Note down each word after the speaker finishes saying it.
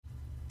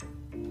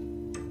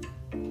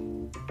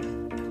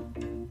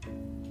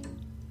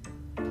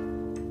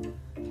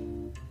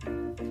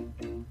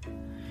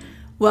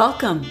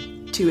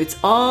Welcome to It's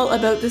All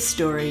About the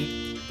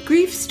Story,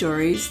 grief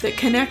stories that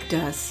connect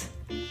us.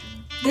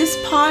 This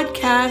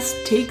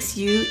podcast takes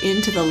you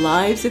into the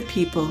lives of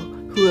people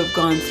who have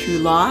gone through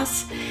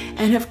loss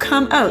and have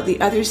come out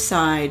the other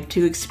side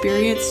to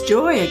experience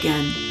joy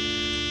again.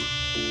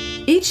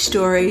 Each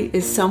story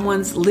is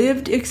someone's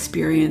lived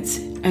experience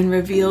and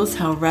reveals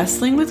how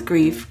wrestling with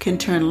grief can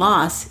turn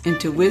loss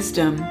into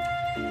wisdom.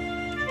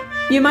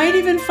 You might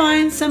even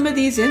find some of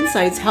these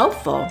insights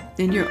helpful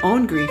in your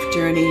own grief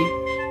journey.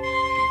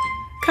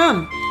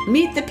 Come,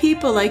 meet the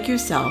people like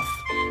yourself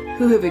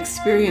who have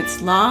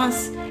experienced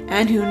loss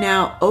and who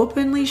now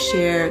openly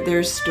share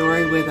their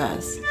story with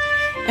us.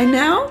 And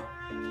now,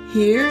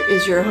 here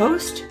is your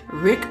host,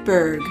 Rick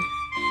Berg.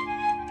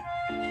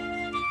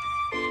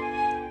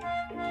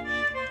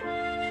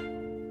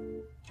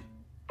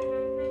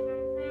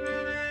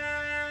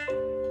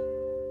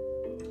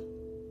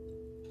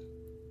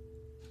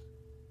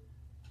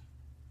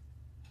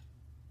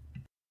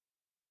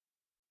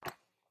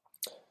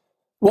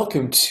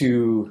 Welcome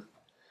to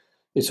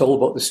It's All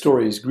About the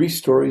Stories, grief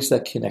stories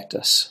that connect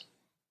us.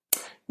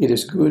 It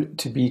is good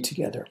to be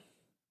together.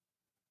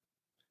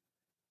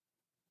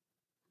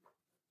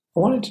 I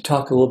wanted to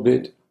talk a little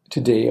bit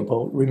today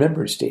about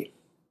Remembrance Day.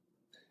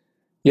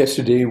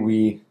 Yesterday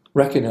we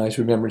recognized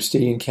Remembrance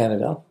Day in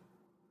Canada.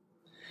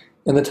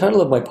 And the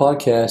title of my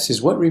podcast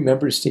is What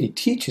Remembrance Day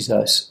Teaches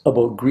Us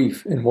About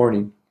Grief and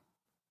Mourning.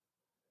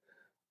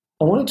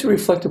 I wanted to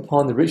reflect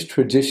upon the rich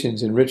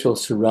traditions and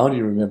rituals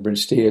surrounding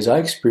Remembrance Day as I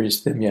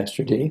experienced them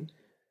yesterday,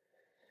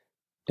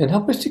 and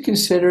help us to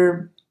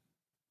consider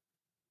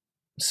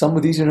some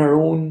of these in our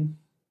own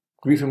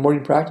grief and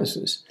mourning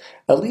practices.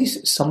 At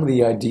least some of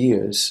the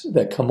ideas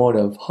that come out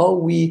of how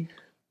we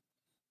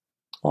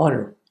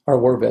honor our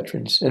war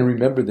veterans and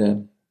remember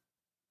them,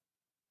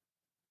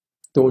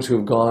 those who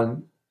have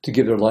gone to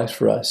give their lives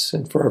for us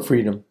and for our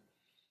freedom.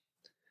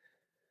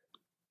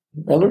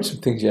 I learned some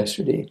things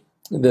yesterday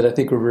that I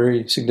think were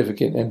very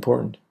significant and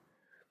important.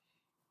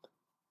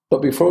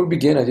 But before we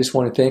begin, I just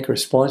want to thank our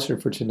sponsor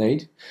for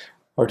tonight,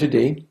 or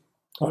today,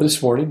 or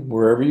this morning,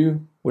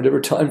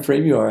 whatever time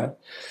frame you are at.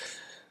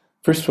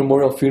 First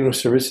Memorial Funeral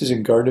Services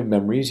in Garden of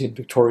Memories in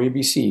Victoria,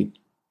 BC.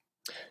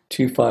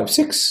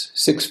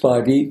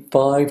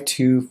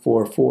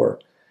 256-658-5244.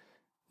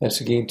 That's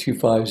again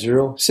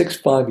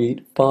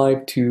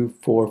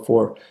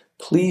 250-658-5244.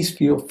 Please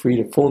feel free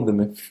to phone them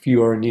if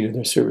you are in need of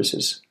their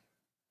services.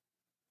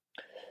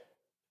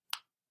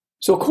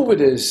 So COVID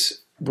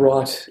has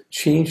brought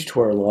change to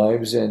our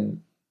lives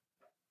and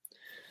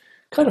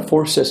kind of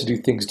forced us to do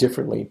things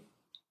differently.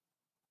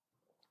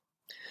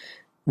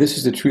 This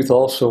is the truth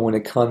also when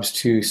it comes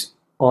to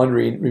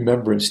honoring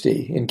Remembrance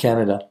Day in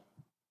Canada.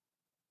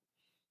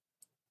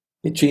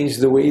 It changed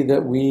the way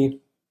that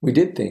we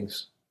did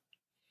things,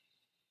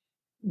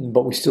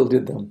 but we still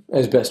did them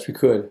as best we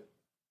could.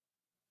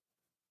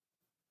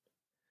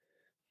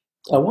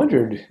 I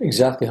wondered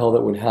exactly how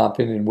that would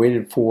happen and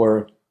waited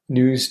for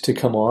news to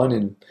come on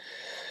and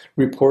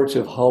reports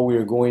of how we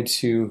are going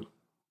to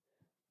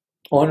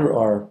honor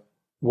our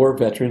war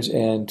veterans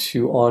and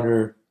to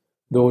honor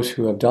those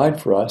who have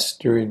died for us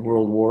during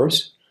world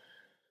wars,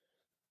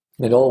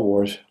 and all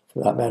wars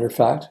for that matter of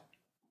fact.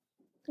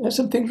 And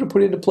some things were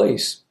put into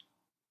place.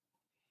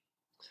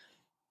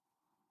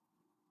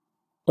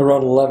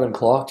 Around 11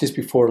 o'clock, just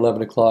before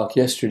 11 o'clock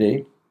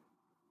yesterday,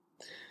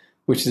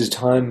 which is a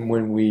time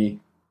when we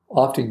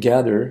often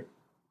gather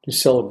to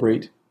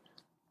celebrate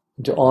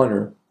to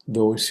honor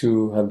those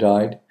who have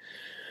died,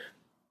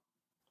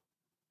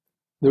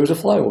 there was a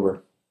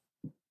flyover.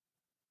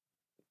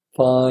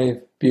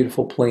 5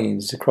 beautiful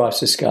planes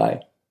across the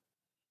sky,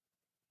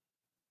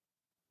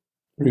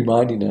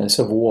 reminding us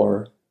of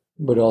war,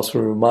 but also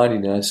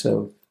reminding us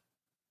of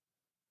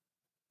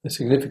the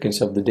significance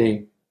of the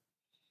day.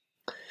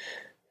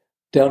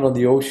 Down on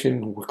the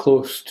ocean, we're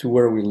close to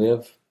where we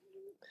live.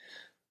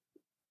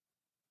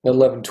 At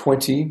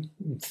 11:20,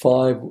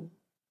 5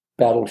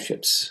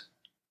 battleships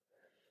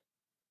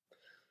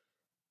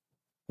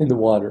in the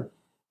water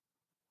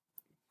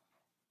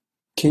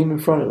came in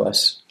front of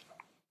us.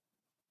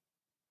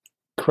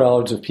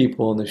 Crowds of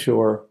people on the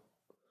shore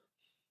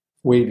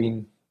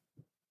waving,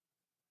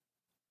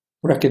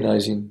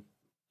 recognizing,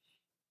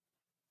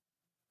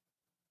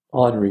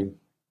 honoring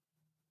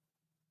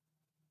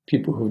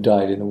people who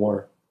died in the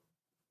war.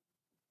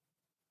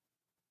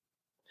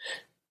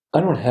 I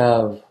don't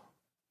have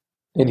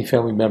any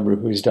family member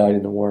who has died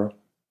in the war.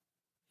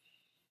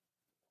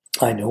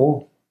 I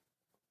know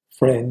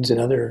friends and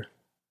other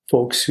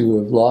folks who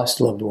have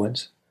lost loved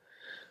ones,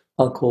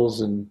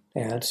 uncles and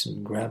aunts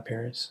and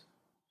grandparents.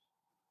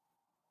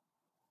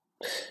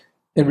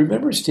 And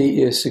Remembrance Day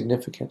is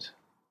significant.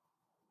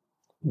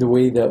 The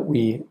way that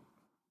we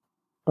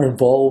are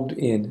involved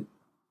in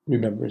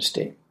Remembrance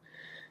Day.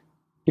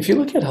 If you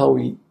look at how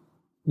we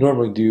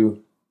normally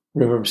do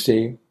Remembrance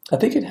Day, I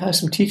think it has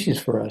some teachings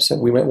for us that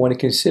we might want to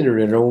consider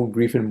in our own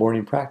grief and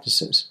mourning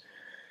practices.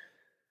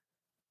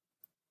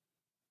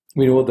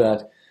 We know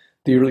that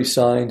the early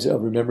signs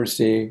of Remembrance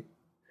Day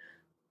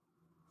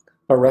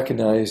are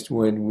recognized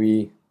when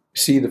we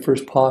see the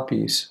first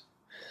poppies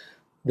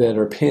that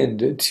are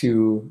pinned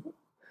to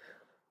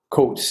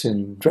coats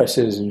and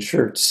dresses and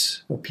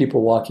shirts of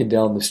people walking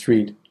down the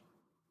street.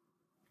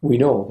 We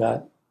know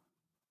that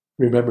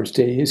Remembrance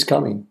Day is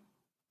coming.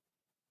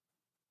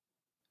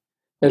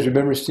 As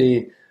Remembrance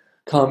Day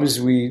comes,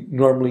 we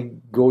normally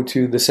go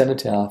to the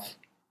cenotaph,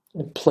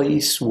 a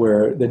place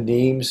where the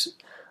names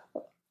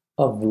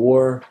of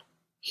war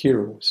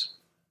heroes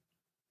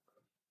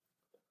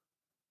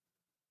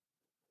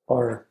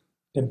are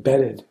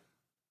embedded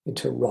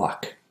into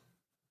rock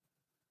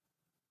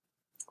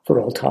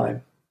for all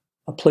time.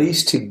 A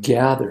place to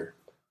gather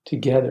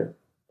together,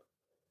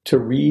 to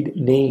read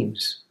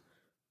names,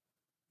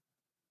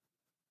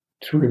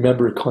 to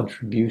remember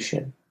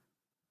contribution.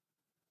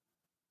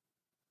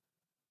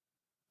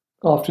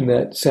 Often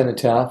at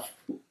cenotaph,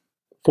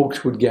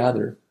 folks would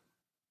gather,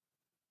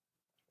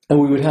 and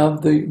we would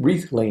have the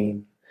wreath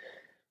laying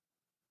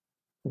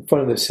in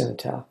front of the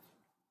cenotaph.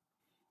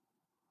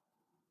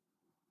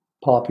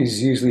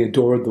 Poppies usually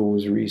adored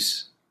those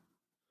wreaths.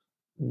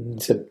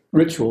 It's a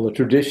ritual, a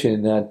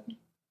tradition that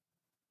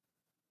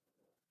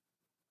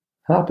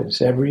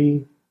happens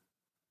every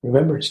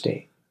Remembrance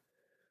Day.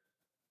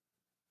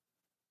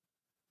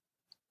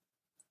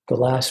 The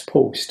last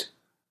post,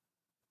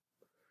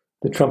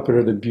 the trumpet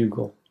or the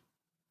bugle,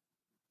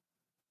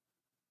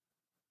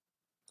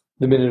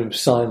 the minute of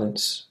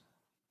silence,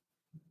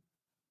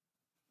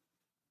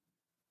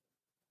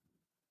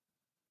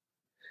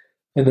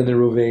 and then the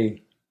reveille,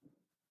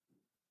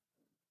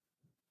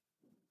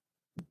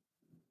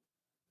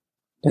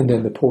 and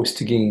then the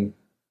post again.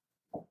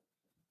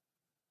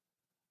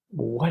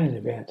 What an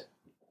event.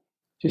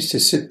 Just to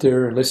sit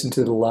there and listen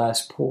to the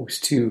last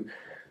post, to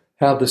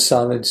have the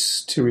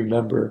silence to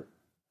remember,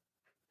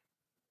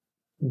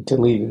 and to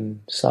leave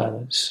in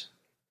silence,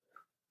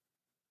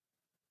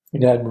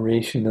 in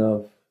admiration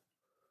of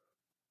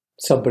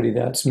somebody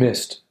that's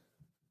missed,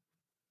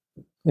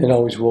 and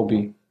always will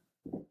be.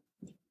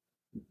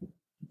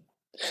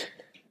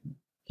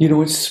 You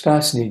know, it's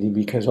fascinating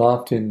because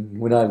often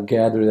when I've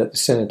gathered at the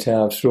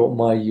cenotaphs throughout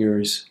my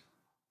years,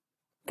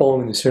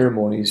 following the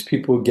ceremonies,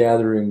 people would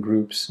gather in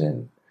groups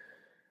and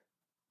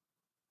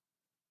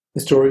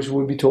the stories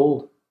would be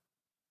told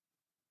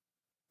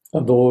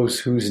of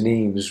those whose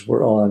names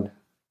were on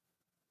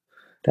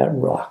that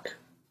rock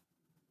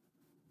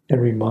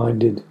and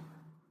reminded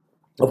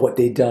of what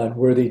they'd done,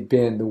 where they'd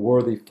been, the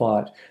war they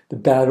fought, the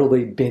battle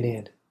they'd been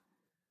in,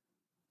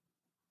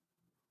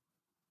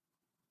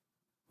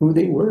 who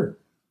they were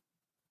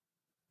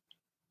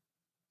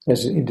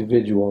as an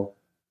individual.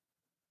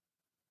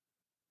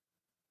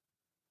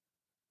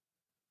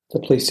 It's a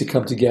place to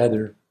come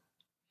together.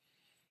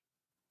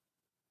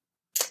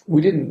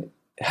 We didn't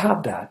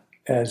have that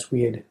as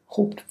we had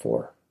hoped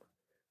for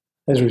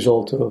as a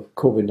result of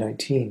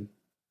COVID-19.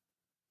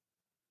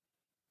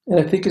 And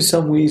I think in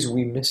some ways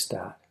we missed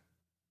that.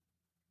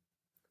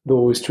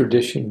 Those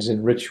traditions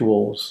and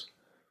rituals,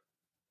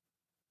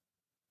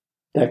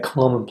 that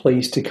common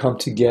place to come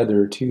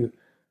together to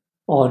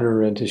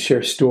honor and to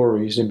share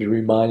stories and be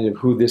reminded of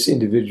who this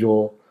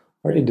individual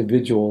or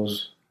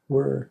individuals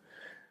were.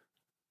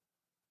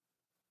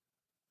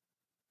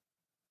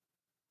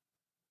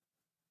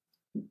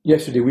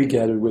 Yesterday we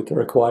gathered with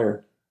our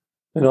choir,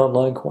 an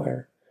online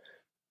choir.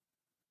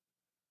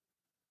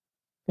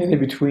 And in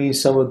between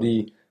some of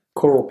the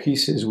choral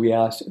pieces, we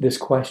asked this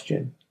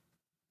question: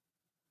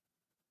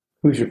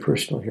 who's your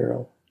personal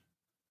hero?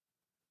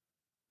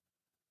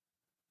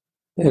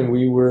 And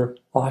we were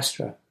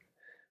awestruck.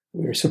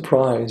 We were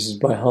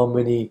surprised by how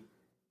many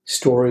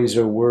stories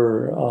there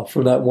were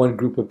from that one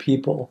group of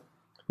people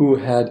who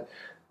had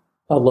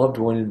a loved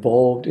one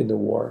involved in the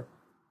war.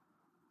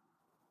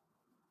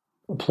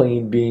 A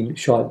plane being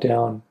shot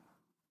down.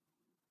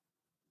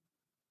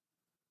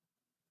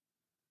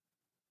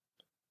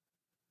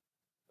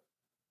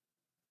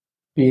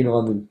 Being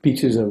on the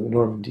beaches of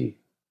Normandy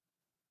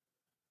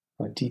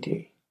on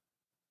D-Day.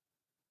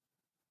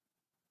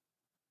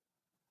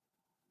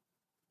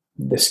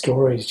 The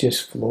stories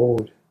just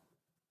flowed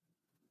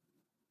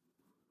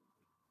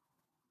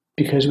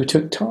because we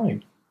took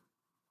time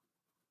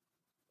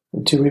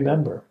to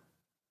remember.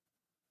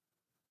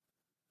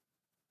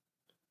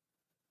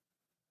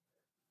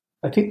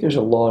 I think there's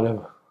a lot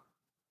of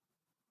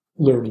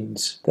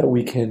learnings that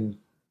we can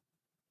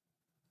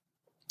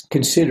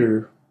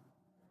consider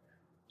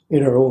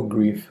in our own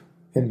grief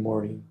and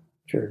mourning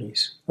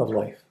journeys of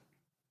life.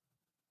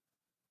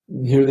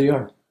 And here they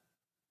are.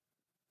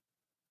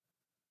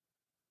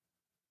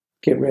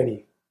 Get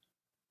ready.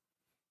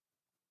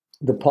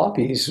 The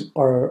poppies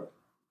are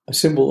a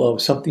symbol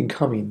of something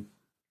coming,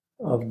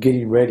 of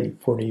getting ready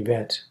for an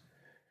event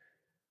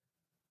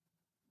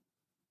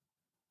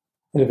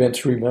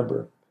to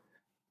remember.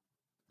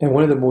 And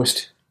one of the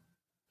most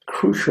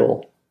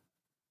crucial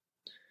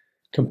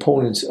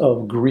components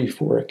of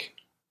grief work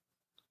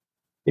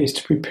is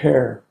to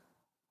prepare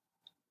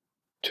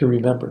to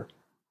remember.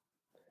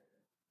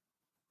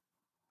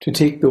 To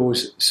take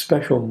those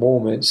special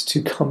moments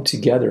to come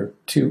together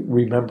to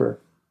remember.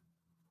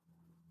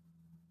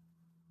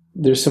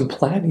 there's some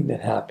planning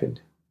that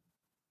happened.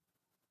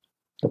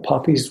 The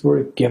puppies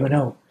were given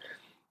out.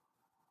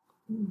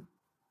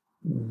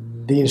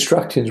 The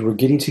instructions were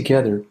getting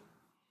together.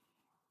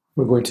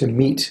 We're going to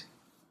meet.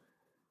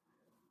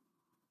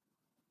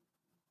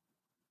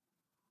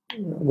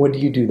 When do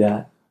you do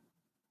that?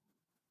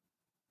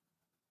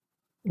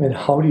 And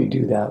how do you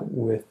do that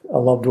with a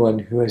loved one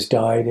who has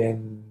died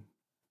and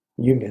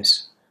you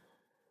miss?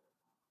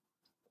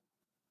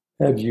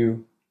 Have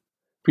you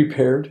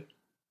prepared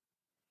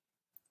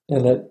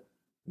and let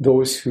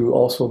those who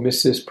also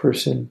miss this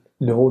person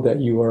know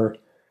that you are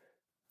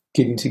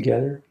getting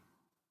together?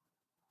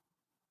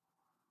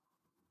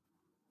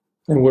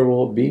 And where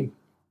will it be?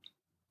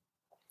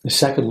 The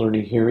second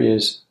learning here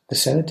is the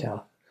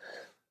cenotaph.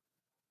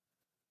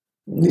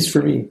 At least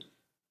for me,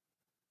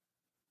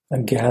 a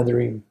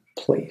gathering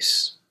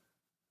place.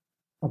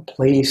 A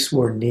place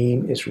where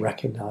name is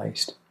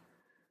recognized,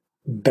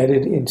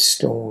 bedded in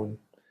stone.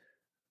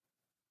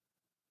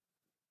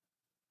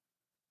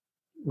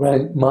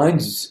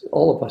 Reminds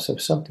all of us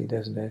of something,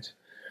 doesn't it?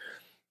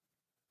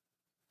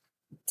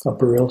 A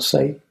burial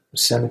site, a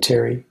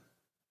cemetery,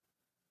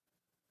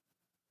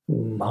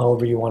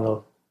 however you want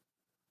to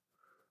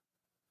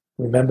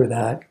remember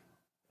that,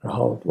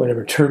 or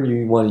whatever term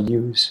you want to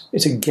use.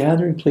 It's a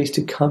gathering place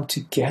to come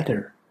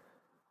together,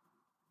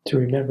 to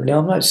remember. Now,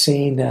 I'm not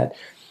saying that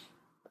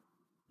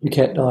you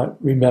can't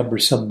not remember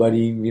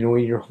somebody, in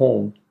your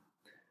home,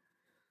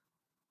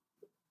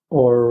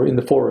 or in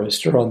the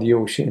forest, or on the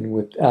ocean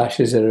with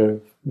ashes that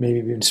have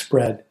maybe been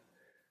spread.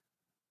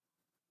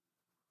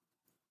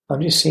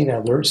 I'm just saying I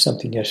learned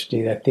something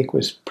yesterday that I think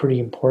was pretty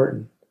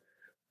important.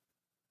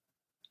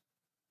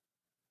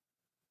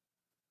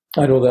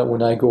 I know that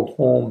when I go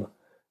home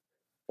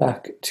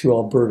back to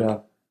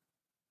Alberta,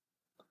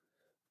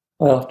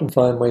 I often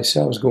find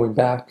myself going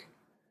back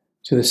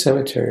to the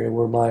cemetery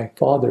where my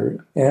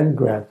father and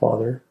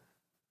grandfather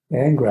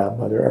and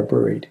grandmother are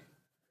buried.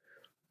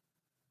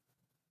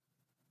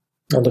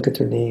 I look at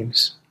their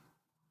names,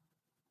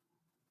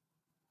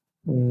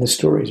 and the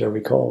stories are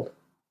recalled.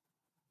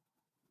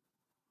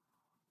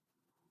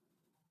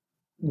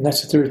 And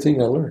that's the third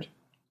thing I learned.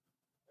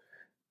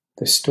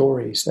 The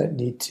stories that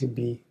need to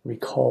be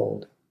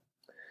recalled.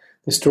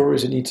 The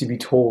stories that need to be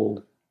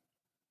told.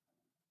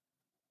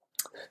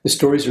 The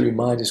stories that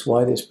remind us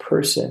why this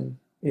person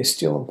is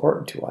still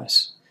important to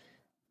us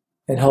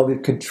and how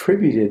they've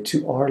contributed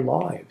to our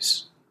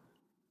lives.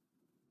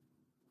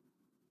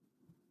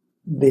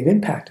 They've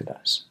impacted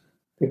us.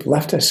 They've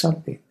left us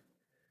something.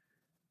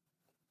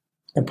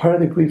 And part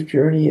of the grief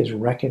journey is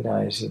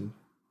recognizing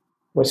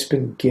what's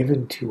been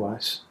given to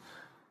us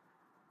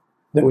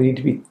that we need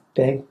to be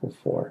thankful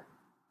for.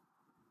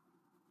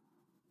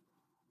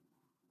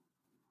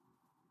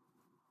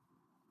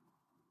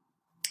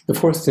 The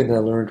fourth thing I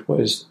learned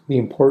was the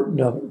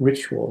importance of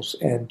rituals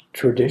and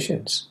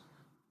traditions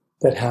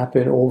that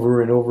happen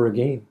over and over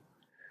again,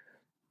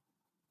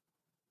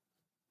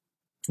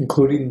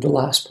 including the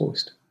last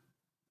post.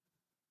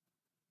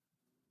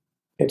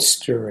 It's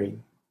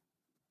stirring.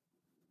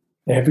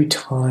 Every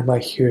time I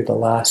hear the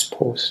last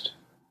post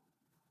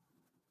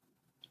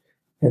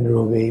and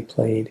Roubaix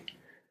played,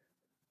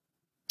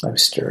 I'm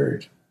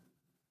stirred.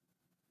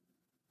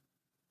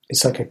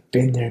 It's like I've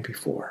been there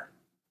before.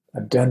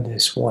 I've done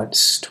this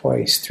once,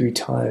 twice, 3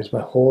 times my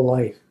whole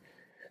life.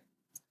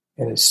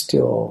 And it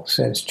still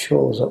sends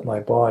chills up my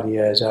body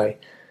as I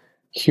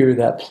hear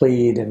that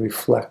played and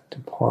reflect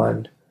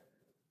upon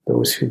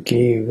those who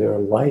gave their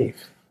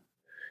life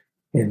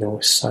in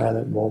those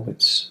silent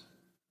moments.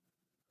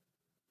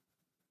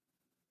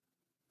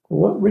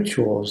 What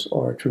rituals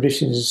or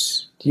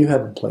traditions do you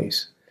have in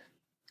place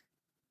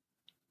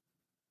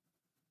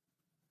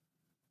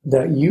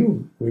that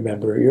you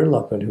remember your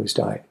loved one who's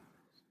died?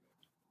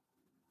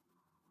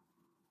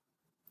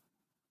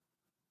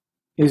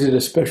 Is it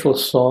a special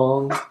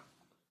song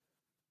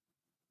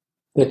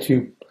that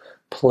you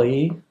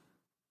play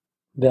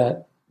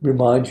that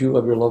reminds you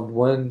of your loved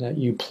one, that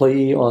you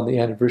play on the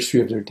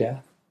anniversary of their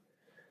death?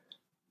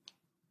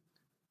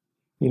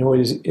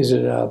 Is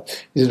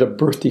it a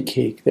birthday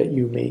cake that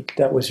you make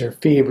that was their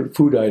favorite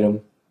food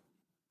item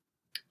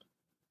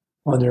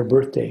on their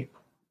birthday?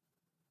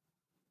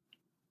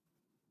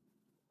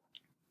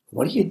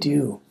 What do you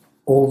do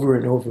over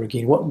and over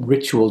again? What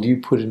ritual do you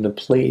put into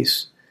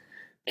place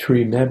to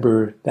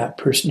remember that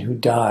person who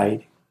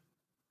died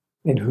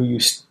and who you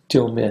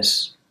still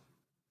miss?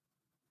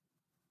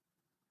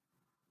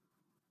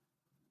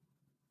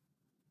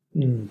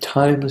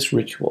 Timeless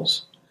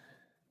rituals.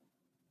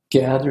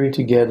 Gathering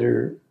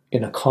together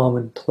in a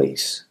common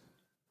place.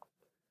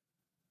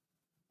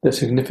 The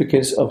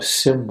significance of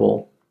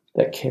symbol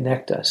that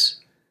connect us.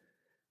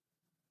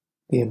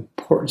 The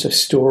importance of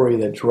story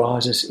that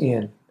draws us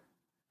in.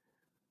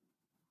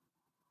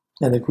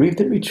 And the grief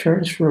that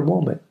returns for a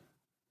moment,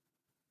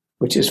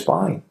 which is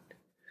fine,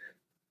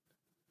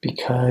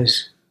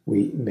 because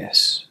we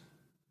miss.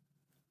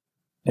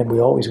 And we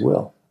always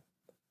will.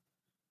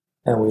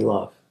 And we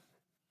love.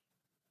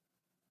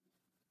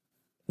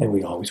 And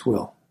we always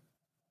will.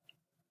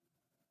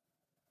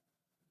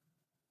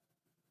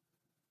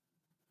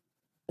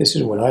 This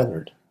is what I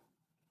learned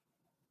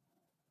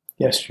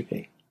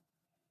yesterday.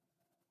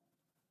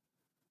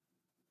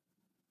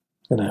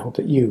 And I hope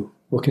that you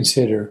will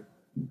consider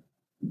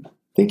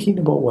thinking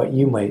about what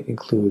you might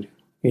include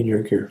in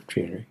your gift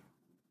journey.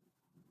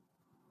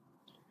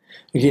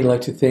 Again, I'd like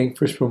to thank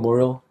First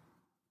Memorial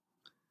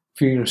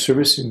Funeral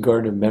Service and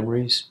Garden of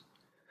Memories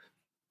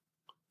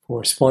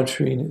for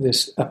sponsoring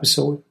this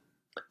episode.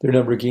 Their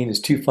number again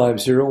is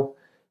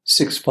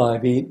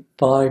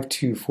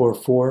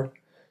 250-658-5244,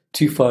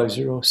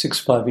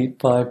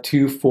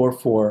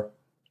 250-658-5244.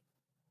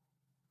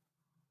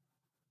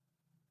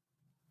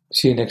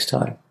 See you next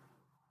time.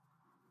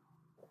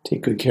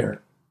 Take good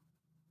care.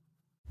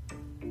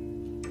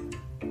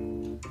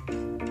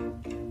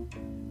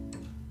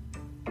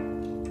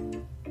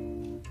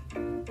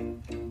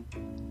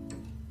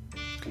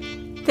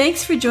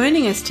 Thanks for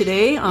joining us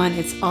today on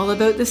It's All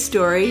About the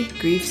Story,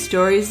 Grief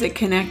Stories That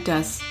Connect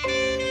Us.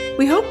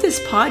 We hope this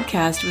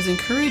podcast was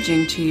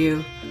encouraging to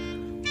you.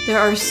 There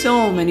are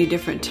so many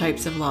different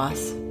types of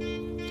loss.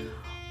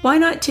 Why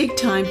not take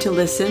time to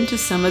listen to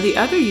some of the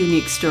other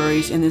unique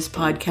stories in this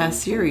podcast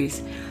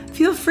series?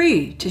 Feel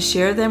free to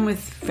share them with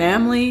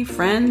family,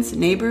 friends,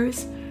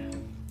 neighbors.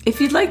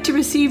 If you'd like to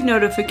receive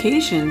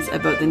notifications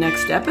about the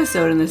next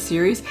episode in the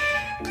series,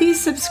 please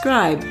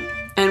subscribe,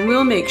 and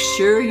we'll make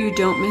sure you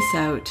don't miss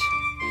out.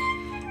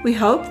 We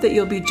hope that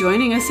you'll be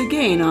joining us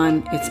again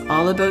on It's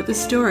All About the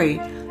Story,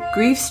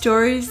 Grief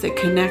Stories That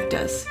Connect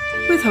Us,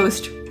 with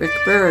host Rick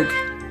Berg.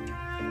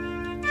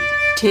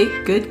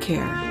 Take good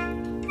care.